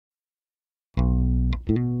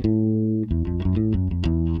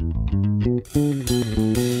The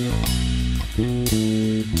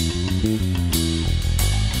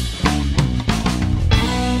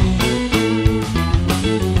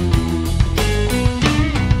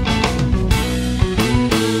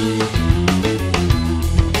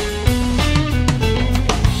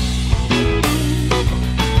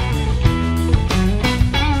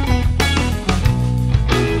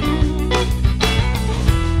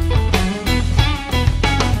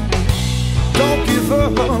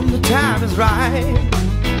time is right.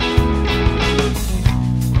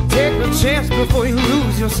 Take a chance before you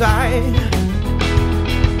lose your sight.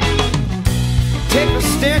 Take a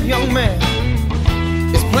stand, young man,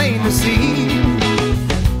 it's plain to see.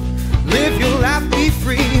 Live your life, be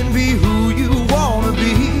free, and be who you wanna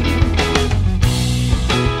be.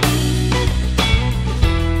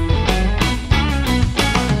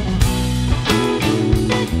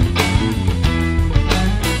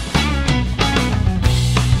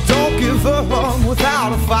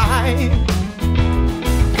 Without a fight,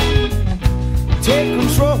 take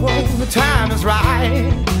control, the time is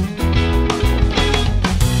right.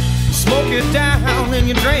 Smoke it down and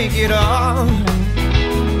you drink it up.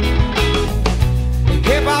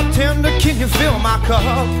 Hey bartender, can you fill my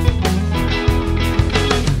cup?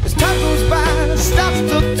 As time goes by, it starts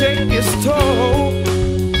to take its toll.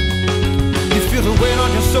 You feel the weight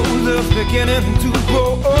on your shoulders beginning to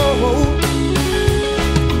grow.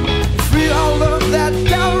 Free all of that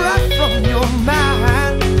doubt right from your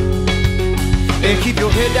mind, and keep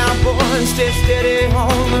your head down, boy, and stay steady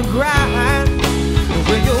on the grind. And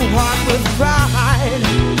wear your heart with pride.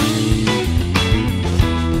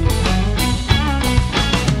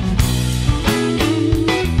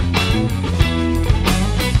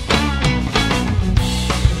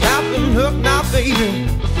 I've been hooked now, baby,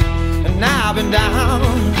 and I've been down.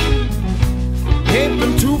 Ain't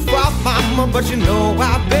been too far, mama, but you know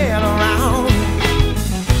I've been around.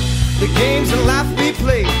 The games in life we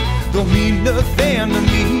play don't mean nothing to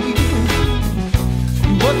me.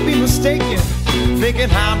 Must be mistaken, thinking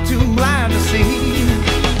I'm too blind to see.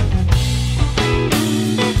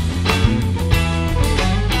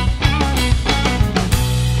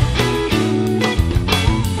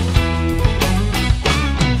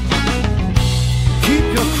 Keep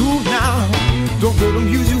your cool now, don't let them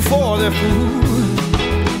use you for their food.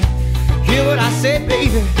 Hear what I say,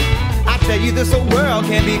 baby, I tell you this whole world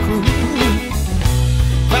can be cruel.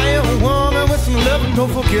 Find a woman with some love and don't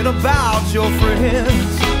forget about your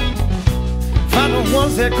friends. Find the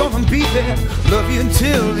ones that gonna be there, love you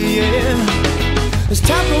until the end. As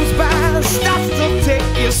time goes by, it starts to take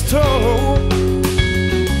its toll.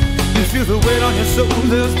 You feel the weight on your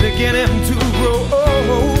shoulders beginning to grow.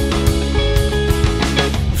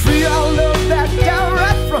 Free all of that doubt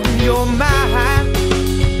right from your mind.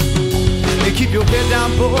 And keep your head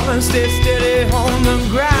down, boy, and stay steady on the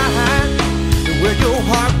grind. And wear your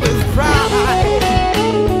heart with pride.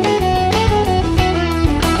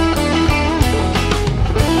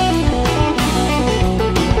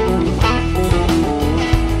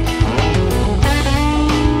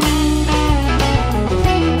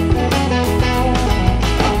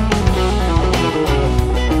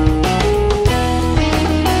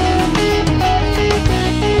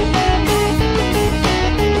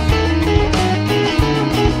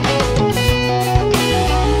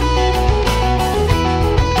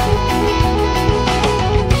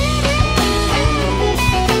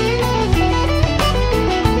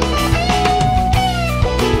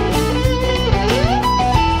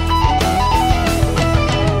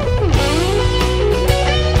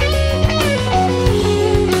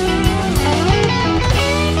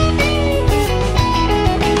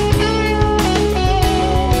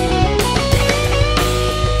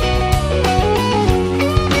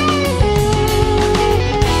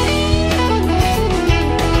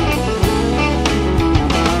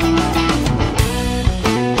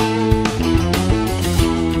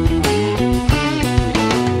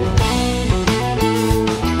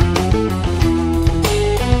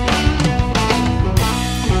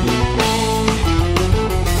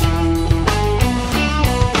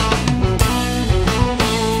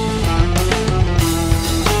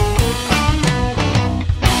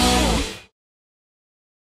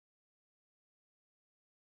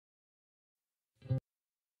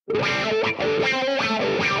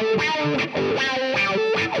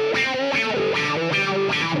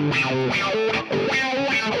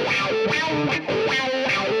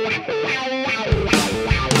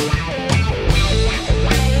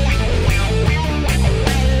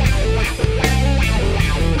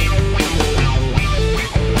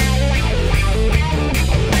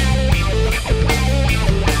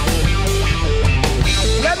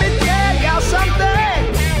 Let me tell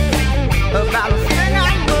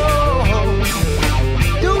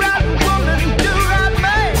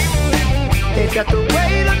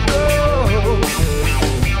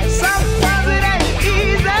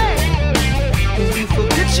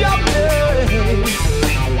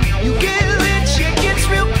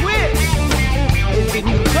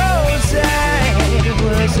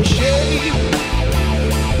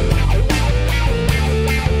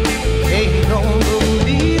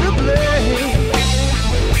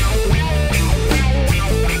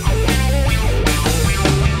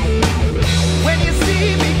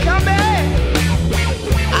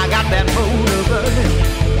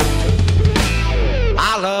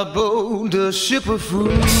ship of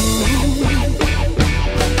fruit.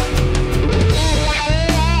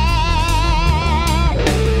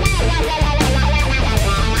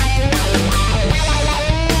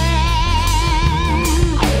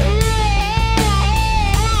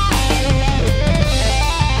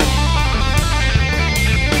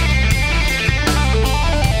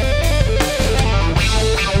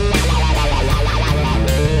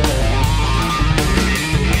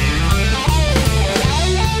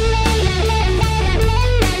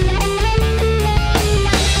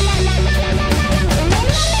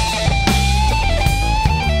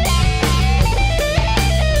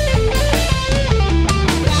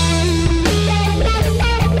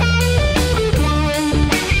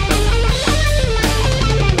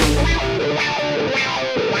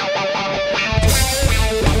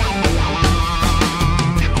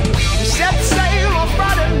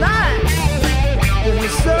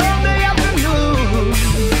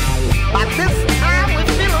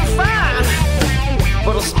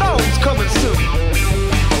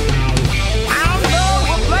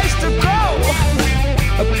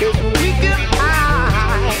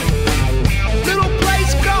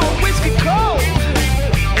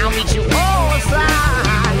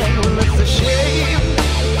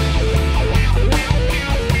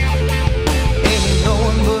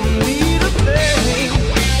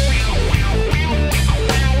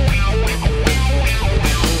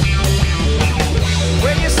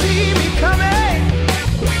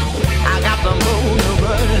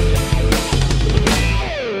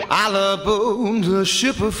 The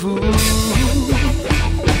ship of food.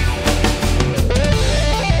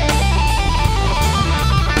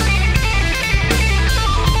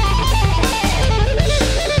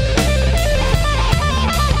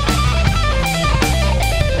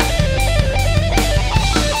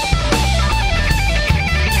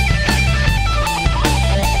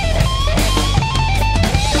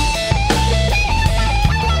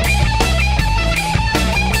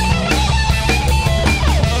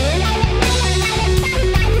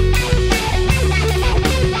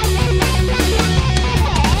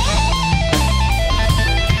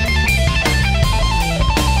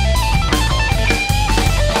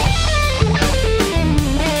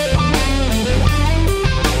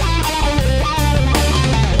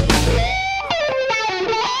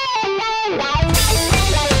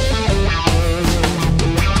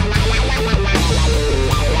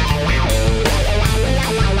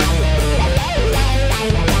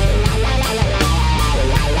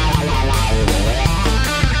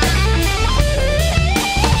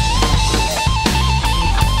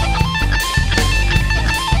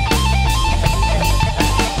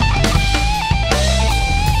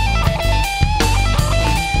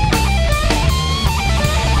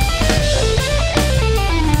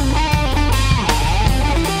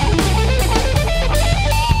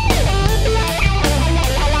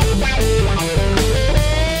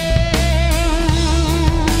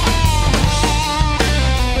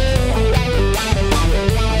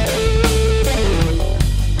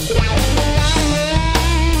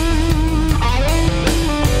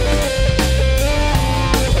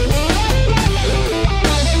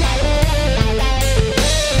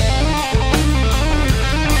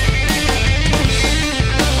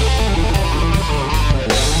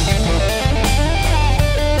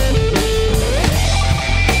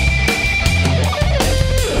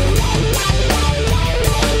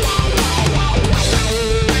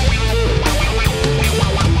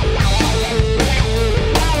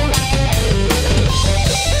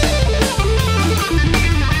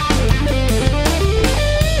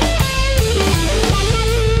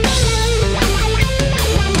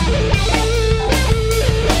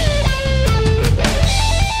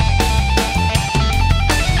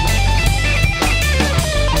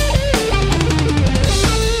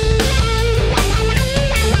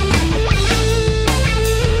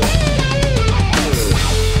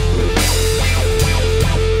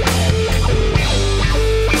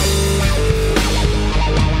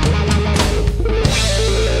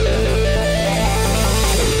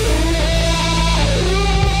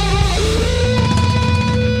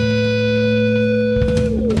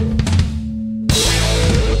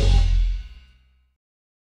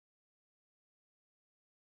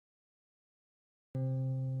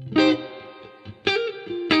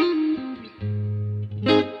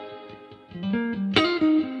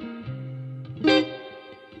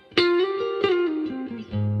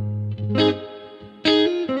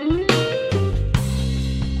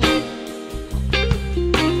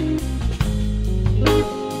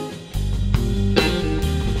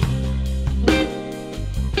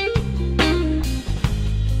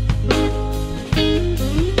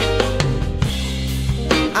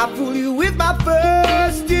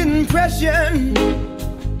 impression.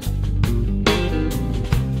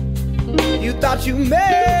 You thought you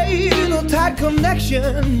made a tight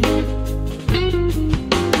connection.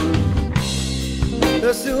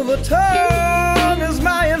 The silver tongue is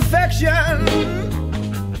my infection.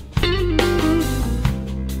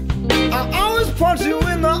 I always point you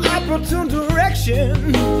in the opportune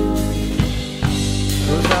direction.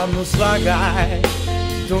 'Cause I'm the sly guy.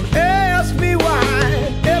 Don't ask me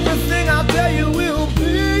why. Everything I'll tell you will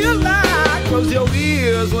be a lie. Close your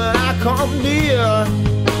ears when I come near.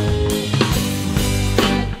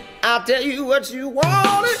 I'll tell you what you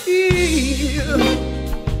wanna hear.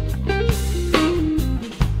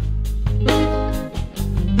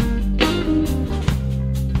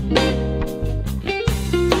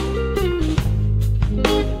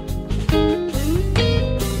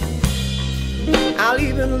 I'll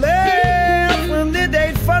even laugh when the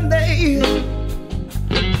date fun day.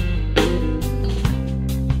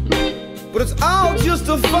 But it's all just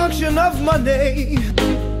a function of Monday.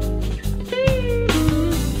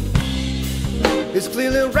 It's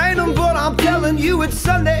clearly raining, but I'm telling you it's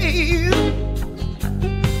Sunday.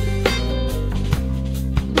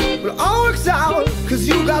 But it all works out, 'cause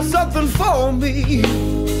you got something for me.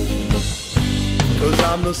 'Cause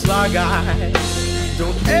I'm the sly guy.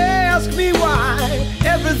 Don't ask me why.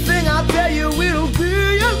 Everything I'll tell you will be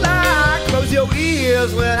a lie. Close your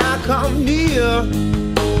ears when I come near.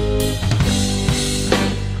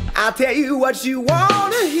 I'll tell you what you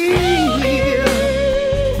wanna hear.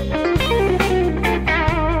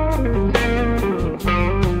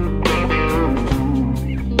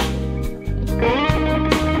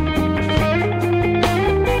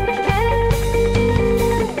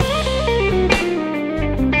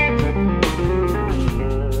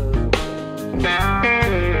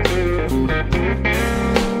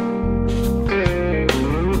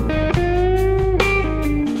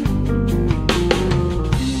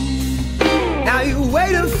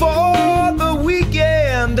 For the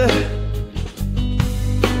weekend,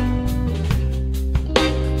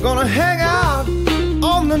 gonna hang out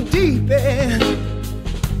on the deep end.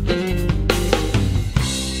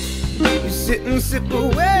 You sit and sip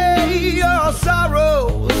away your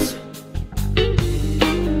sorrows,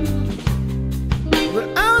 but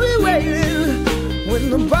I'll be waiting when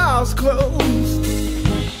the bar's closed.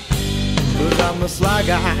 'Cause I'm the sly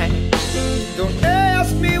guy. Don't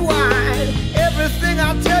ask me why. Everything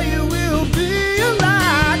I tell you will be a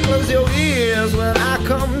lie. Close your ears when I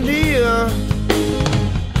come near.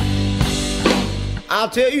 I'll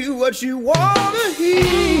tell you what you wanna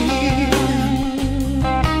hear.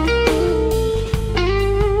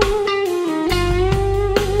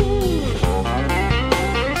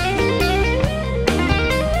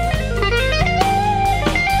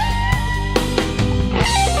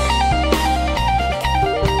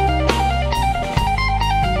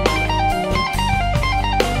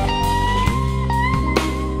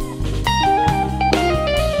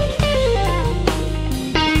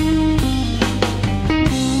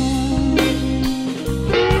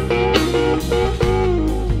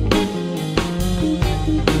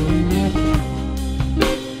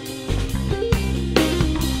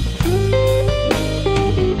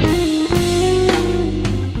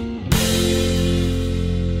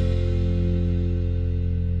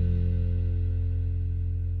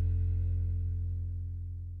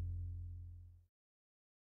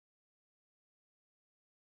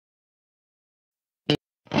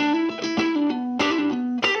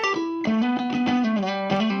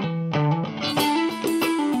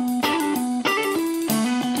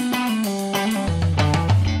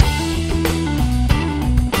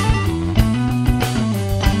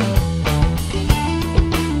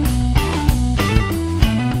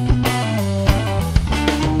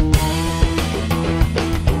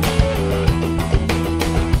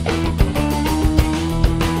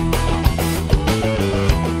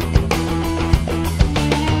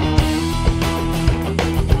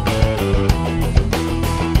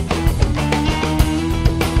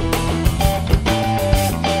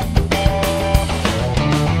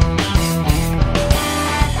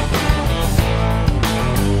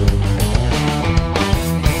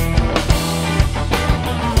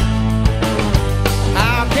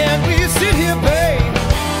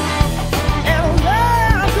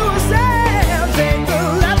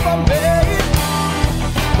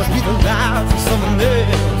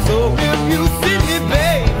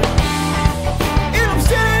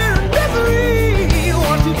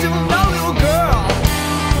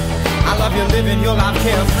 living your life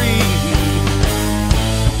carefree.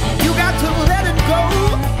 You got to let it go.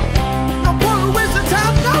 Don't wanna waste the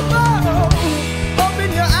time no more. Open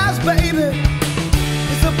your eyes, baby.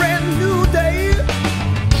 It's a brand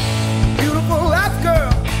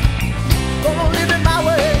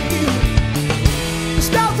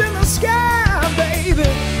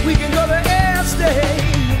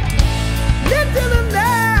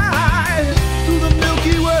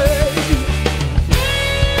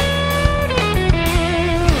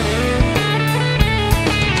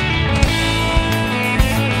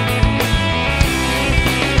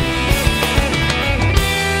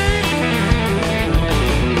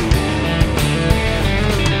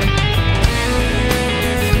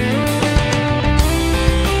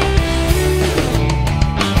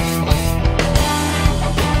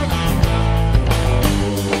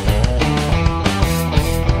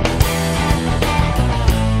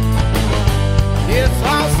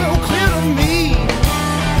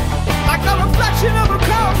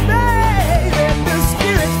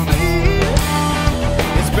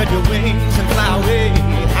your wings and fly away.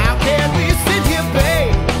 How can we sit here,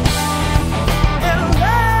 babe, and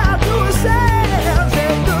lie to ourselves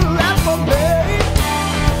and do life for me?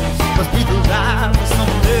 Must be the life for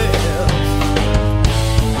someone else.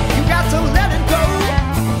 You got to let it go.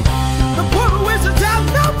 The poor waste of time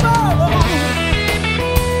no more.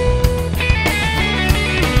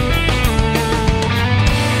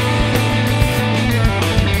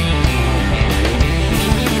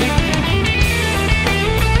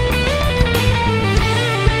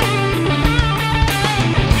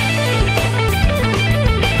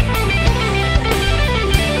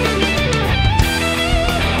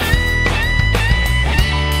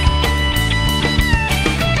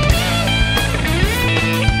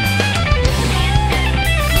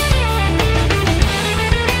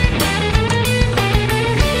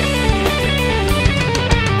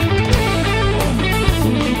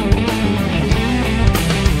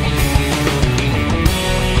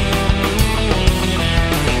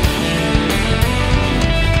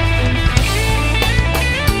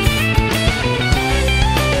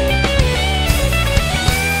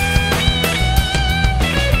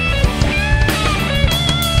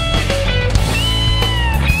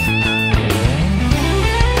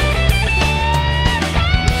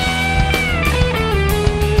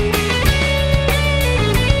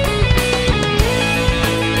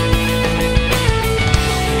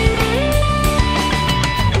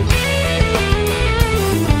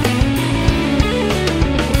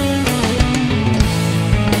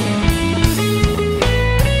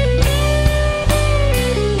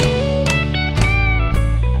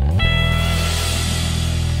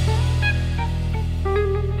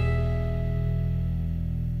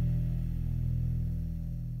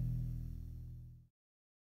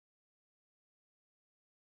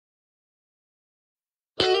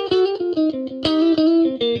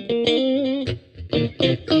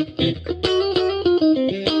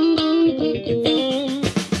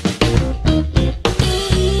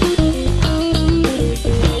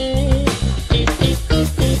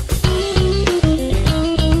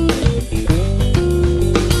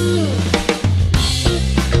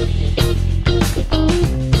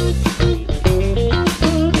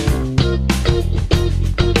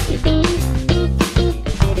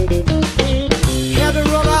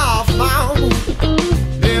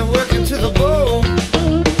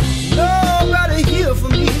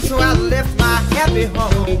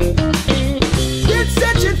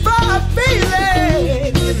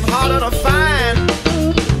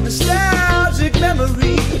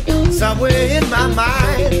 Somewhere in my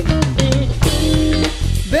mind,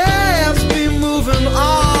 there's me moving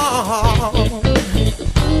on.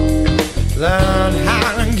 Learn how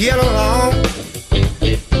to get along.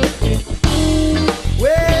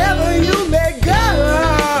 Wherever you may go,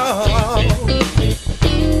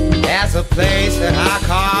 there's a place that I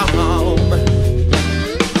call home.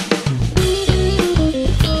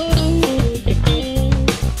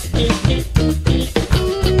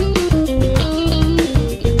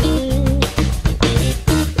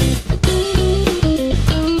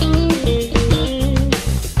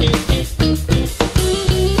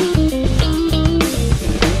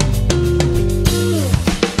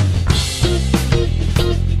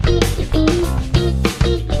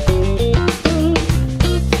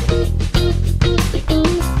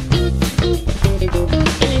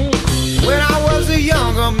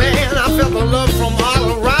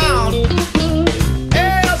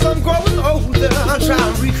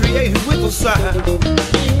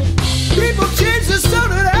 People change the so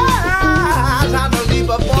did I. Time to leave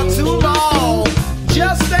up for too long.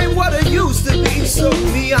 Just ain't what it used to be. So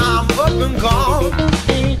me, I'm up and gone.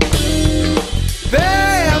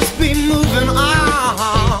 There's be moving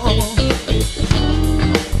on.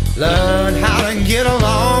 Learn how to get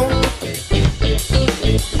along.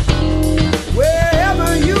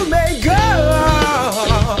 Wherever you may go,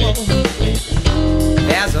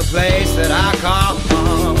 there's a place that I call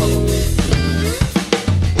home.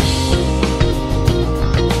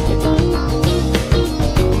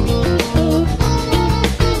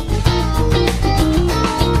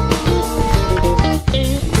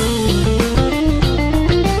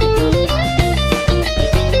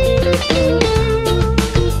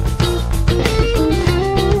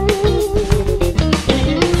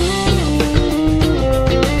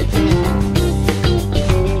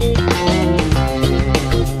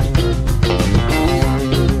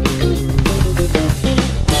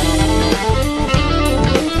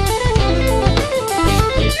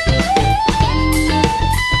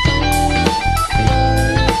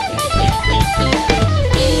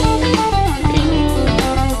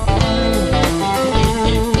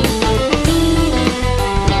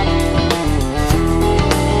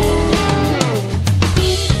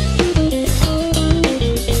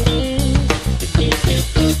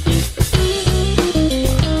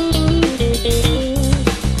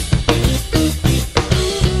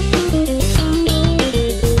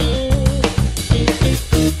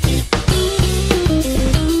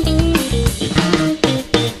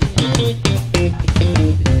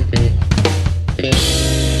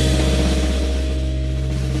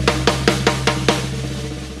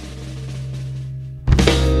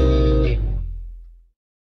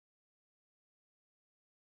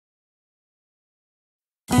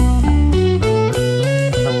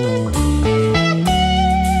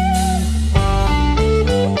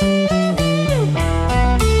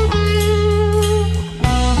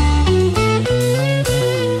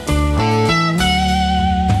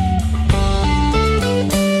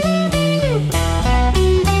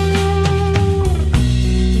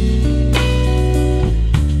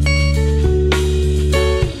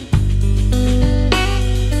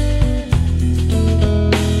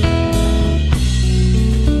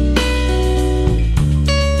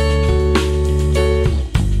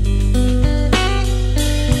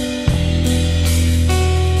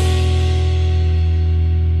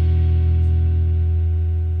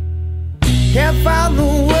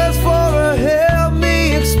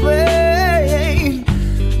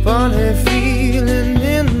 funny feeling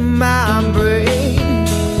in my brain,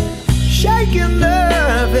 shaking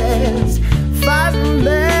nervous, fighting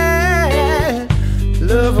mad.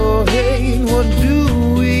 Love or hate, what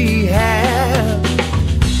do we have?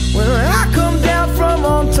 When I come down from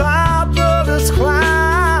on top of this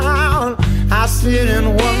cloud, I sit and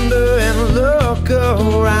wonder and look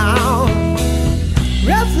around.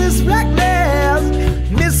 Restless blackness,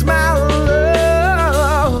 miss my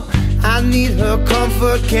love. I need her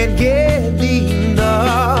comfort, can't get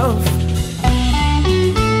enough.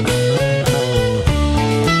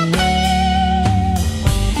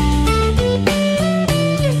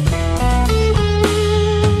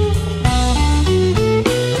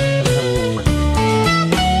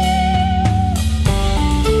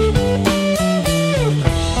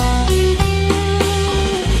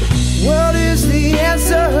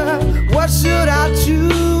 What should I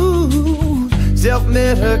choose?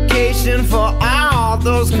 Self-medication for all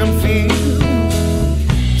those confused.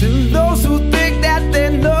 To those who think that they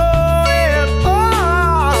know it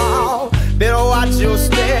all, better watch your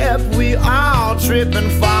step, we all trip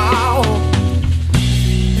and fall.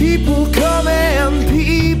 People come and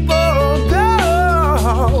people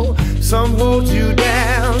go. Some hold you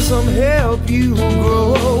down, some help you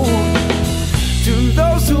grow. To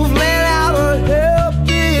those who've laid out a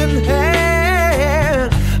helping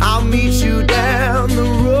hand, I'll meet you down the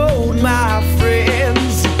road, my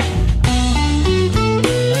friends.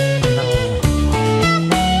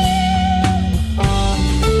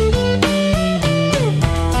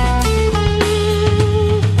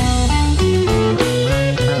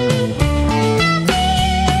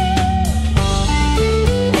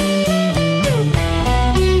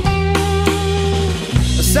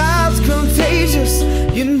 Side's contagious,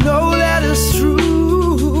 you know that it's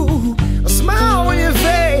true. A smile when you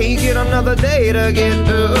fake it, another day to get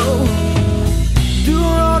through. Do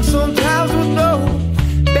wrong sometimes with no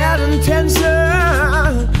bad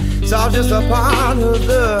intention. It's all just a part of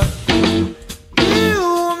the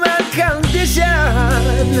human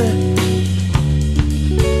condition.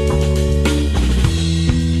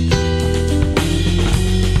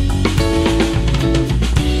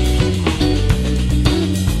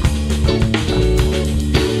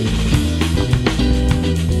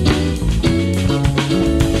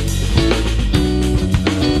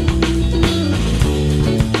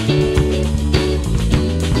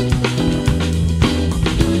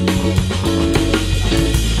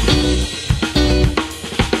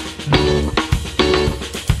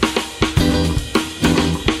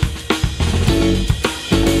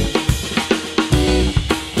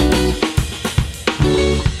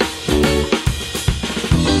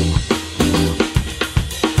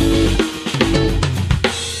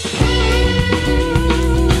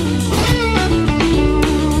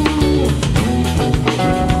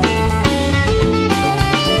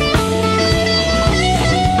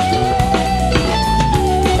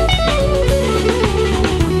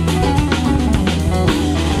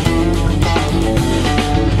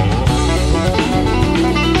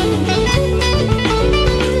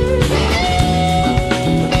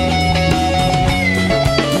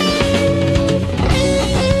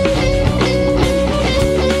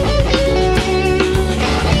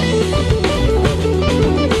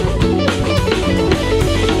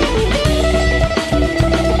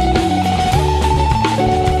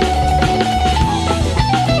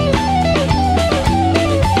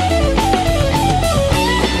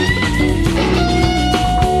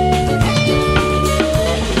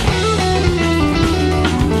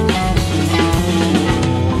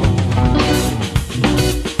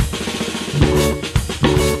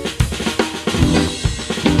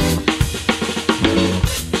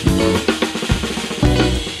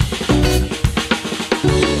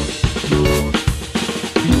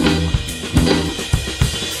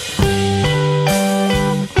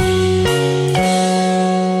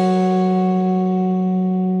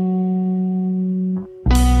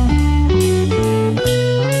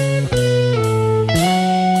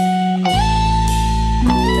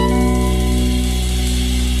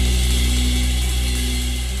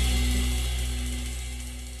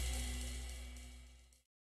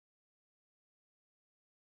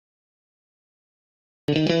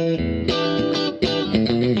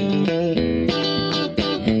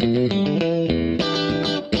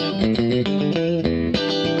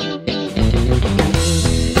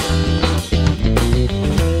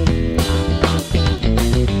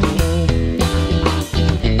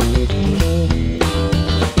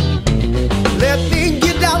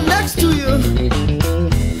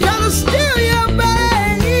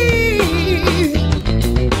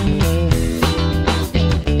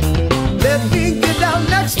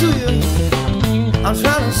 next to you. I'm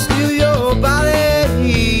trying to steal your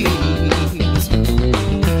body.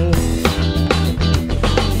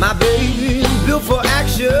 My baby's built for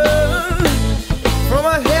action, from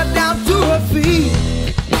her head down to her feet.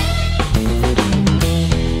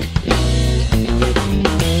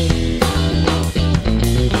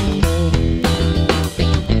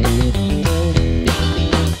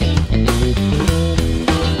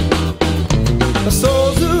 Her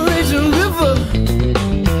soul's a raging river,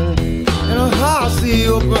 and her heart's the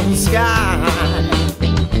open sky.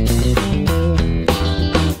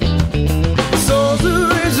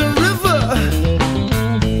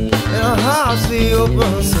 The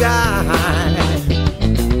open sky.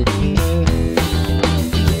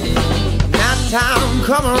 Night time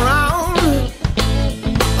come around,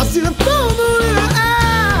 I see the full moon in her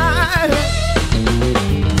eye.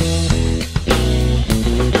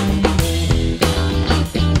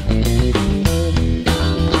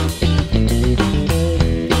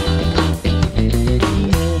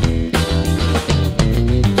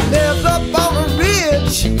 Lives up on a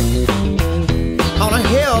ridge, on a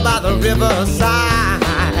hill by the riverside.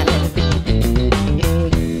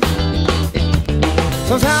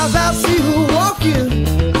 Sometimes I see her walking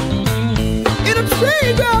in a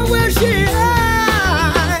playground where she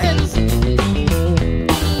hides.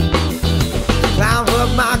 Climb up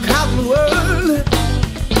my cotton world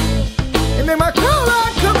and make my color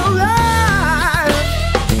come alive.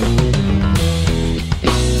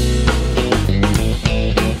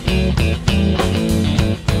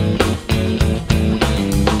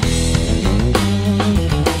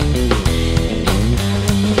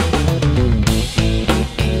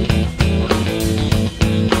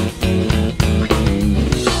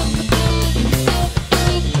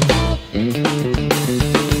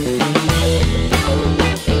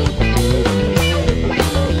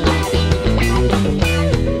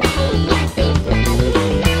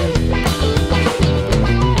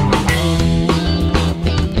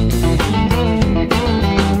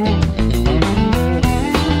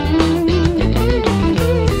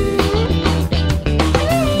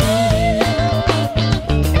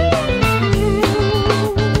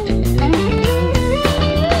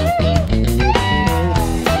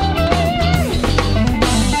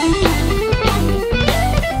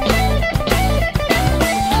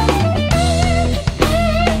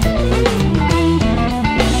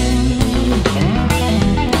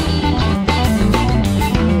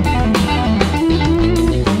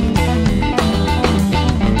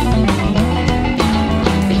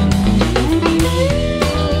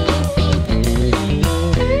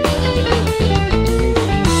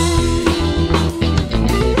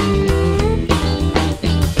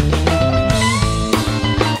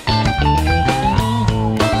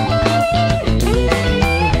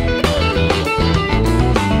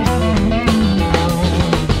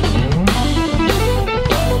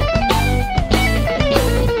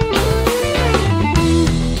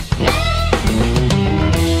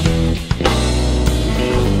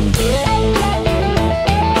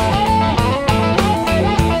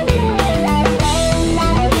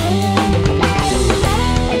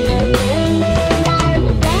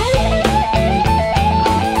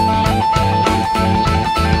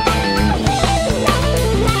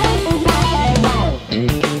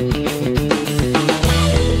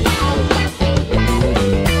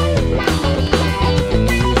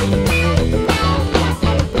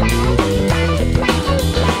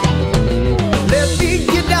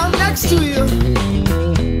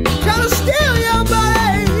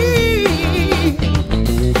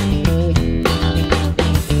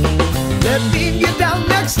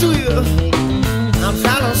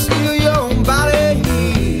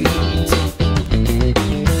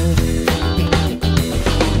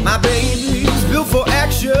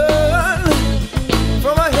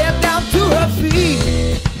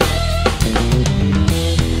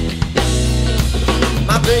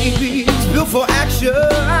 For action,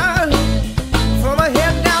 from her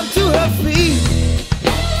head down to her feet.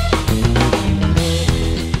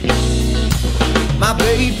 My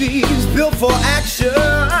baby's built for action,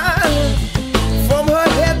 from her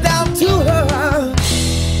head down to her.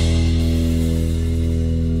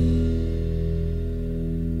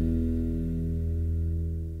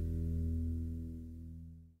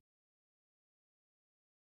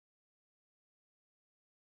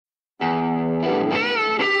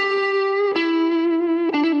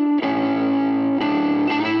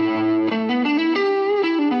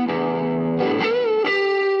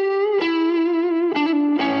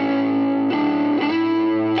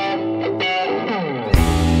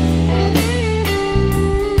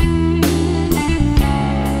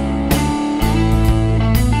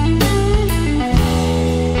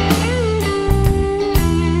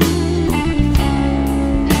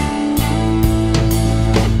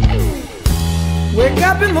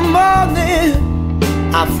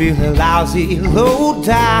 I'm feeling lousy, low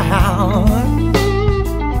down.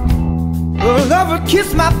 A lover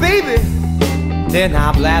kiss my baby, then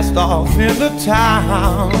I blast off into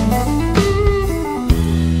town.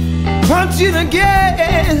 Punch it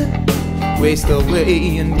again, waste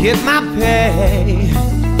away and get my pay.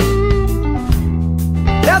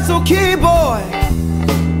 That's okay, boy,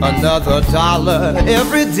 another dollar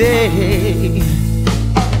every day.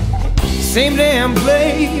 Same damn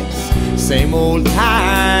place, same old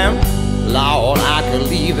time. Lord, I could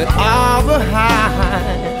leave it all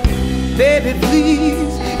behind. Baby,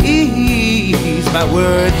 please ease my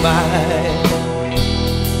word mind.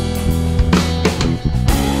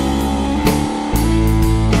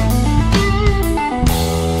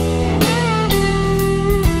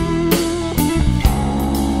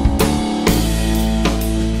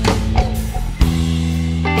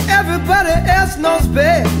 Everybody else knows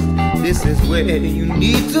best. This is where you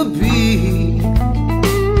need to be.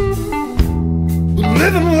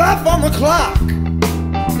 Living life on the clock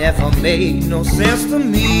never made no sense to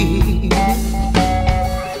me.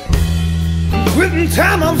 Quitting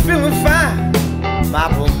time, I'm feeling fine.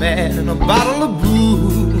 Marble man and a bottle of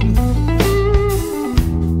booze.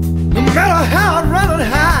 No matter how I run it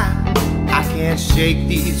high, I can't shake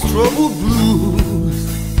these troubled blues.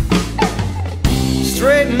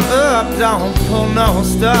 Straighten up, don't pull no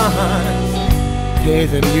stunts. Pay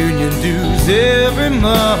them union dues every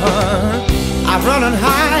month. I'm running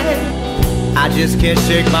high, I just can't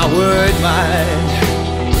shake my word mind.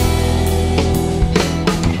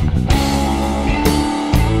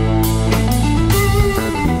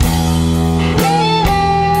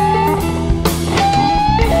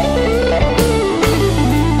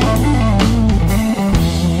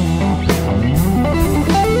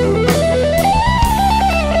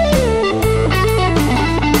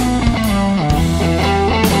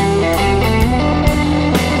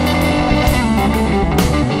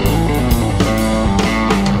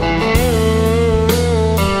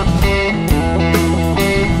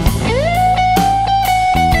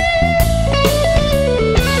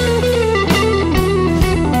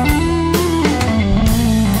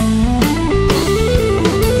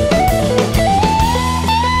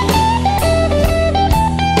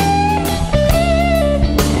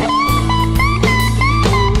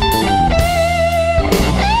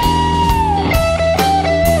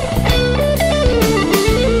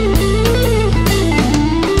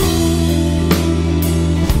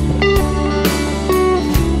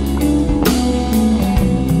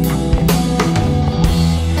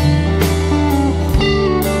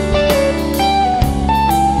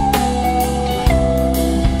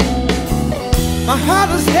 My heart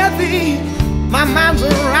is heavy, my mind's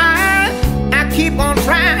alright. I keep on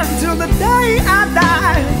trying till the day I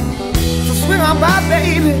die. So swing on by,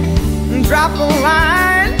 baby, and drop a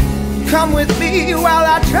line. Come with me while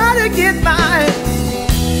I try to get mine.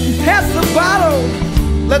 Pass the bottle,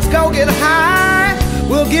 let's go get high.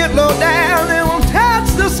 We'll get low down and we'll touch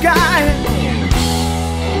the sky.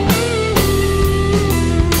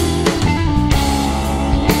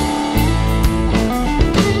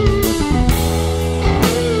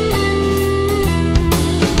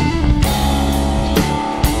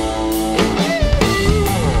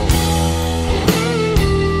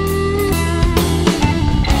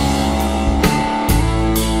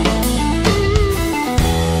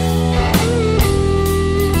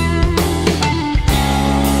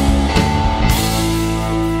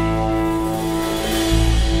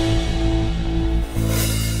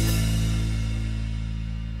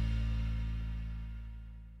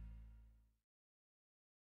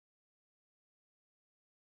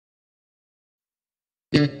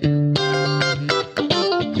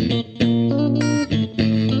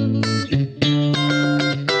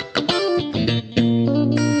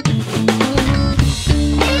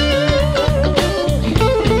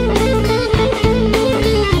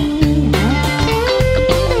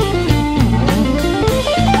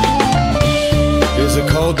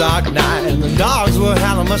 Dark night, and the dogs were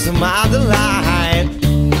howling much to my delight.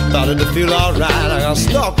 Started to feel alright, I got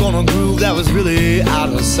stuck on a groove that was really out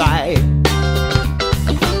of sight.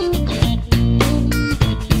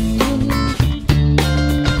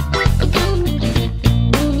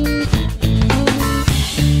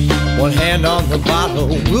 One hand on the bottle,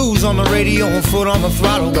 blues on the radio, one foot on the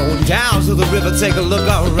throttle. Going down to the river, take a look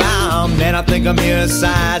around. Man, I think I'm hearing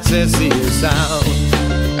sights and seeing sounds.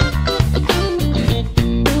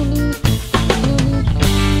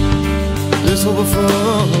 This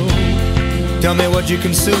overflow, tell me what you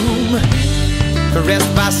consume.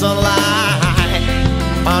 Caressed by sunlight,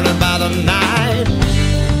 honored by the night.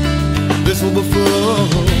 This overflow,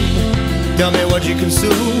 Tell me what you consume.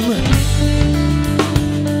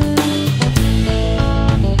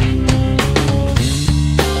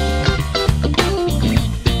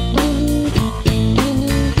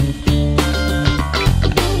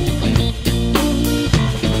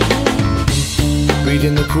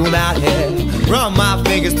 Breathing the cool out air, run my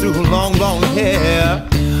fingers through long, long hair.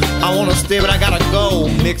 I wanna stay, but I gotta go.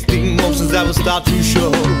 Mixed emotions that will start to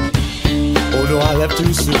show. Oh no, I left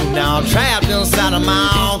too soon. Now I'm trapped inside of my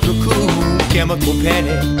own cocoon. Chemical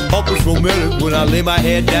panic, hopeless romantic. When I lay my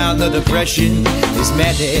head down, the depression is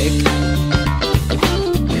manic.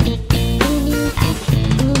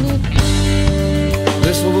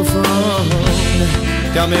 This will be fun.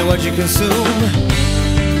 Tell me what you consume.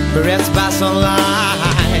 Caressed by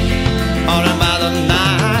sunlight, all by the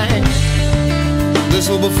night. This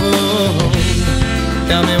will be fun.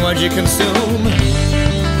 Tell me what you consume.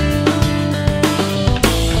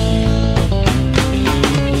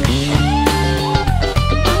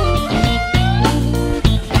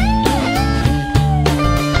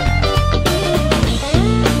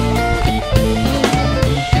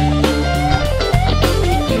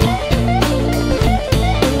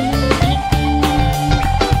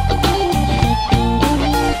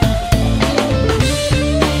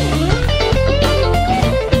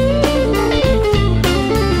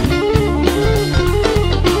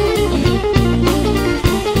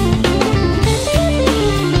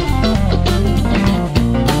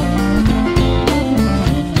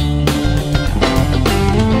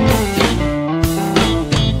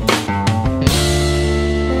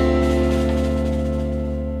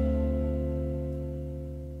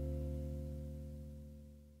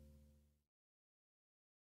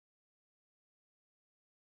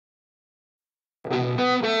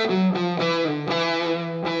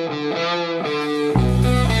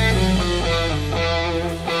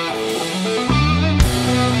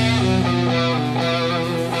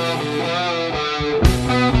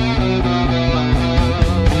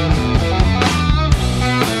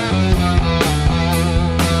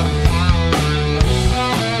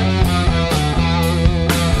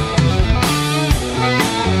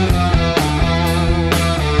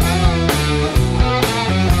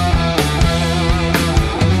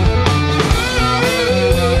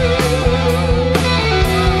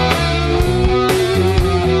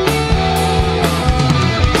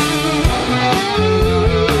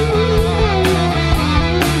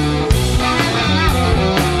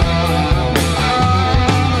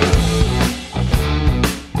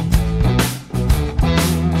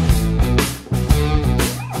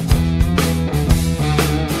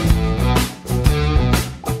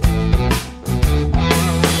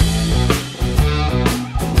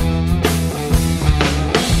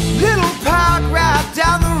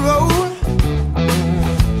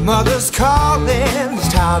 Mother's calling, it's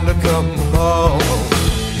time to come home.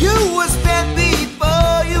 You were spent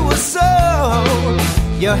before you were sold.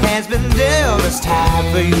 Your hand's been dealt, it's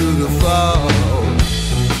time for you to fall.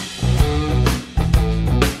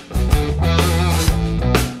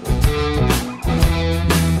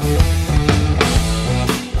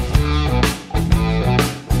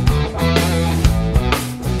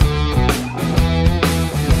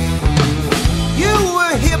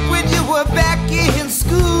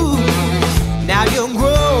 Now you're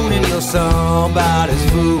grown and you're somebody's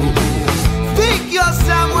fool. Think you're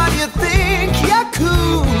someone, you think you're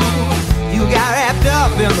cool. You got wrapped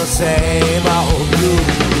up in the same old blue.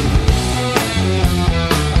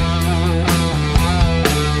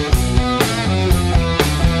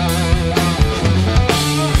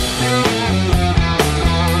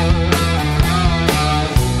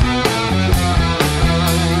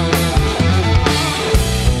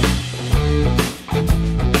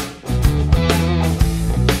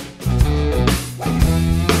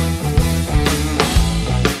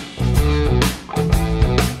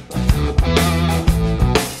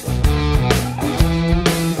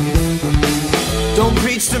 Don't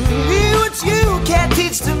preach to me what you can't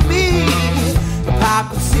teach to me.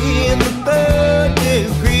 Hypocrisy in the third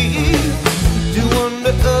degree. Do unto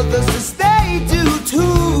others as they do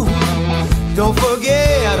too. Don't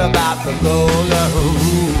forget about the golden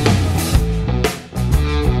rule.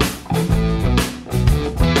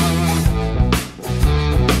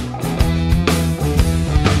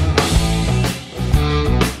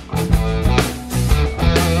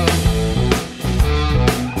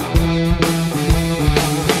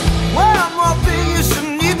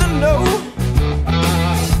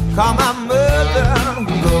 Call my mother, I'm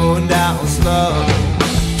going down slow.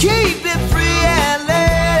 Keep it free and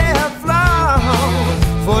let it flow.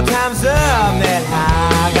 4 times up, that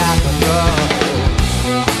high, got to go.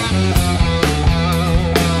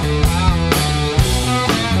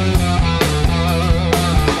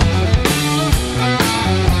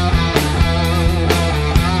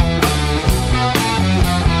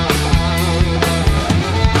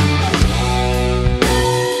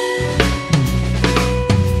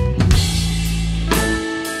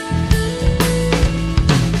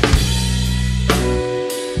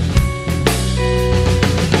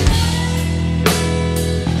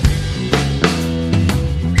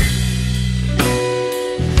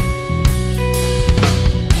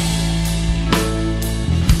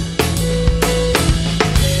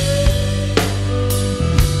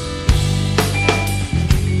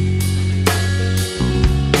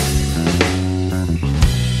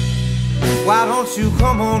 won't you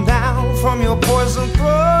come on down from your poison throne?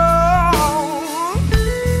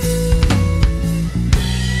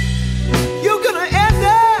 You're gonna end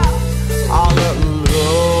up all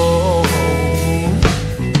alone.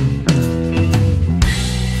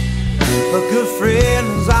 A good friend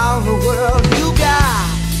is all the world you got.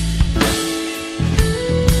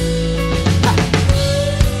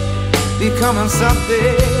 Becoming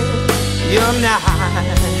something you're not.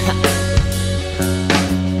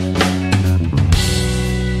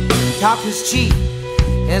 Talk is cheap,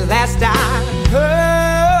 and last I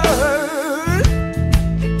heard,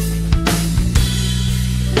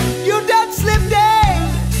 you done slipped in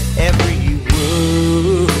every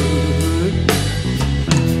word.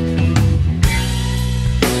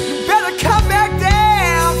 You better come back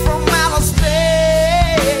down from outer space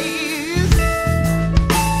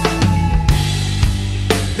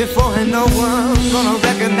before no one's gonna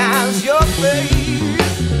recognize your face.